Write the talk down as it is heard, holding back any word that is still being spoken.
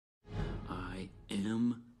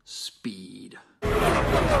M. Speed.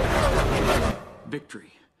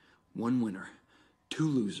 Victory. 1 winner, 2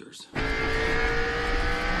 losers.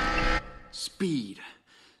 Speed.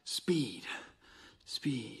 Speed.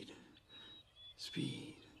 Speed.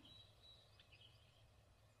 Speed.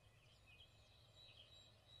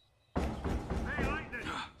 Hey, Lightning,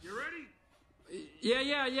 you ready?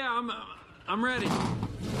 Yeah, I'm ready.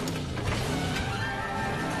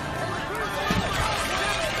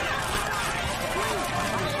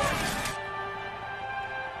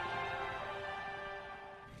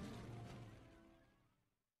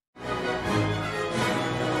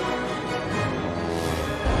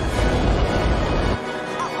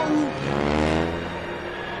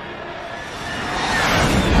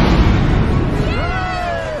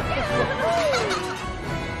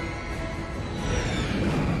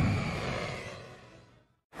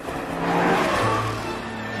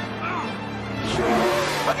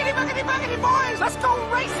 Boogity, boys! Let's go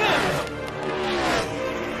racing!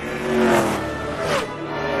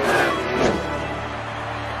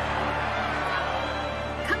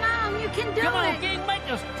 Come on, you can do it! Come on, King, make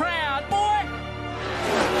us proud, boy!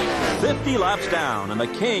 50 laps down, and the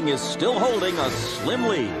King is still holding a slim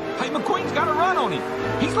lead. Hey, McQueen's got a run on him.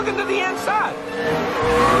 He's looking to the inside.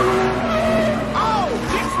 Oh,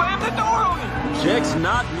 Chick slammed the door on him. Chick's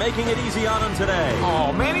not making it easy on him today.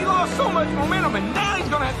 Oh, man, he lost so much momentum, and now he's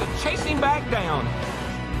going to have to chase him back down.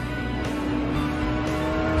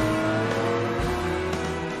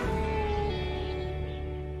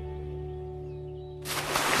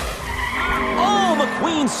 Oh,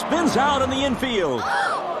 McQueen spins out in the infield.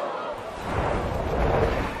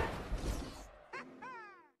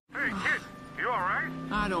 Hey, kid, you all right?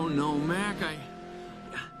 I don't know, Mac.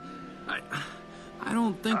 I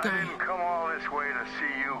don't think I didn't come all this way to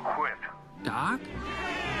see you quit. Doc?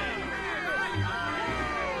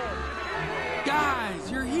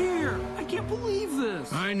 Guys, you're here! I can't believe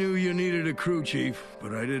this! I knew you needed a crew chief,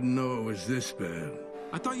 but I didn't know it was this bad.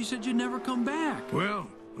 I thought you said you'd never come back. Well,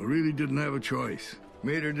 I really didn't have a choice.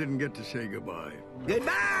 Mater didn't get to say goodbye.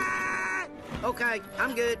 Goodbye! Okay,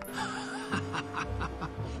 I'm good.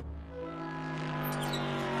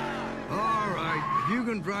 All right, if you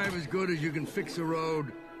can drive as good as you can fix a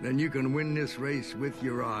road, then you can win this race with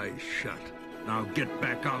your eyes shut. Now get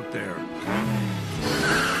back out there.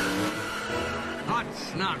 Hot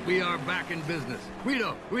snot, we are back in business.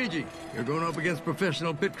 Guido, Luigi, you're going up against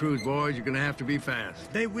professional pit crews, boys. You're going to have to be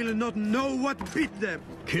fast. They will not know what beat them.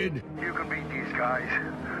 Kid, You can beat these guys.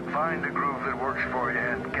 Find the groove that works for you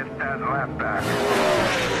and get that lap back.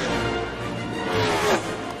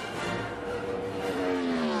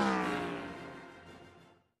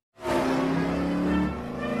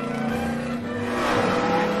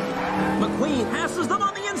 McQueen passes them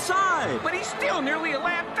on the inside. But he's still nearly a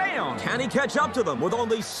lap down. Can he catch up to them with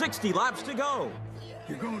only 60 laps to go?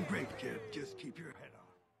 you're going great, kid. Just keep your head on.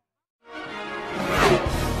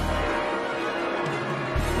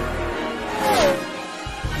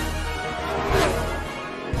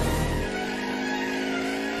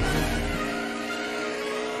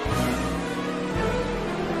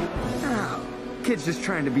 Kid's just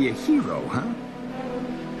trying to be a hero, huh?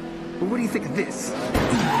 Well, what do you think of this?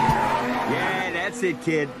 Yeah, that's it,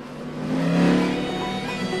 kid.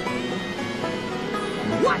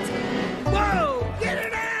 What? Whoa! Get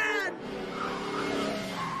it in!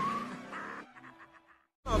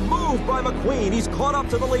 A move by McQueen. He's caught up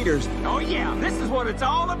to the leaders. Oh, yeah, this is what it's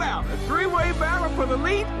all about. A three-way battle for the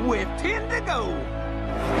lead with 10 to go.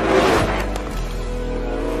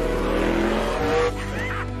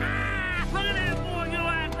 Look at that boy go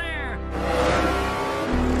out there!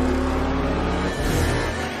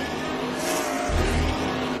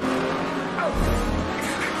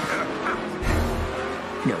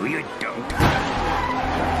 No, you don't.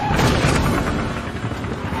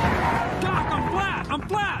 Doc, I'm flat! I'm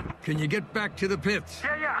flat! Can you get back to the pits?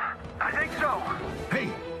 Yeah, I think so. Hey,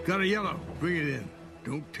 got a yellow. Bring it in.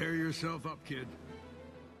 Don't tear yourself up, kid.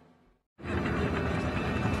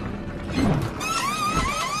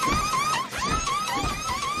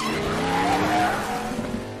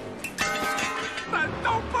 I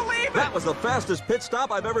don't believe it. That was the fastest pit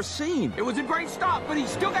stop I've ever seen. It was a great stop, but he's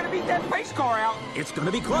still got to beat that pace car out. It's going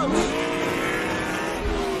to be close.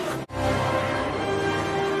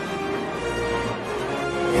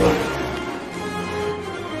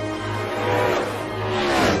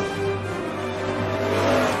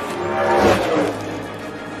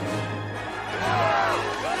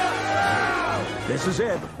 This is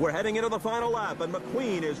it. We're heading into the final lap, and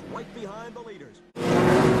McQueen is right behind the leaders.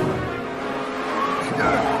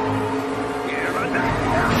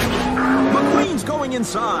 McQueen's going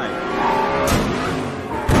inside.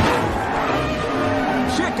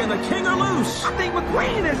 Chick and the King are loose. I think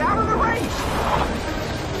McQueen is out of the race.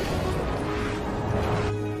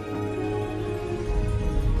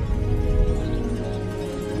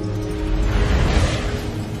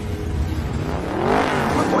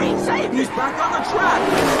 McQueen saved He's it. back on the track.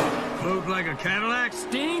 Float like a Cadillac?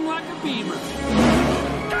 Sting like a beaver.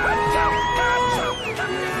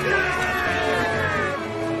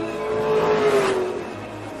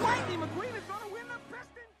 Lightning McQueen is gonna win the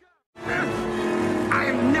Piston Cup. I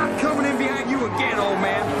am not coming in behind you again, old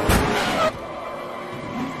man.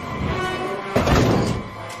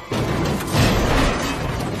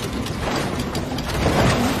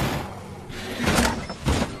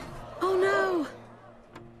 Oh no!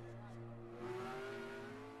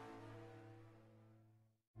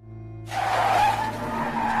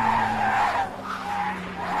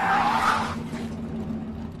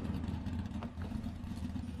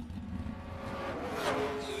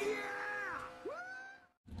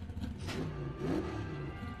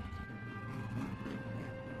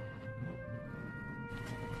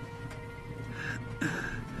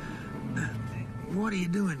 What are you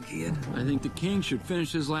doing, kid? I think the King should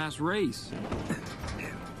finish his last race.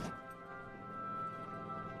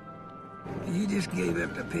 You just gave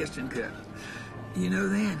up the Piston Cup. You know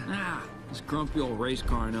that? Ah, this grumpy old race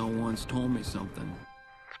car I know once told me something.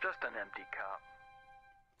 It's just an empty car.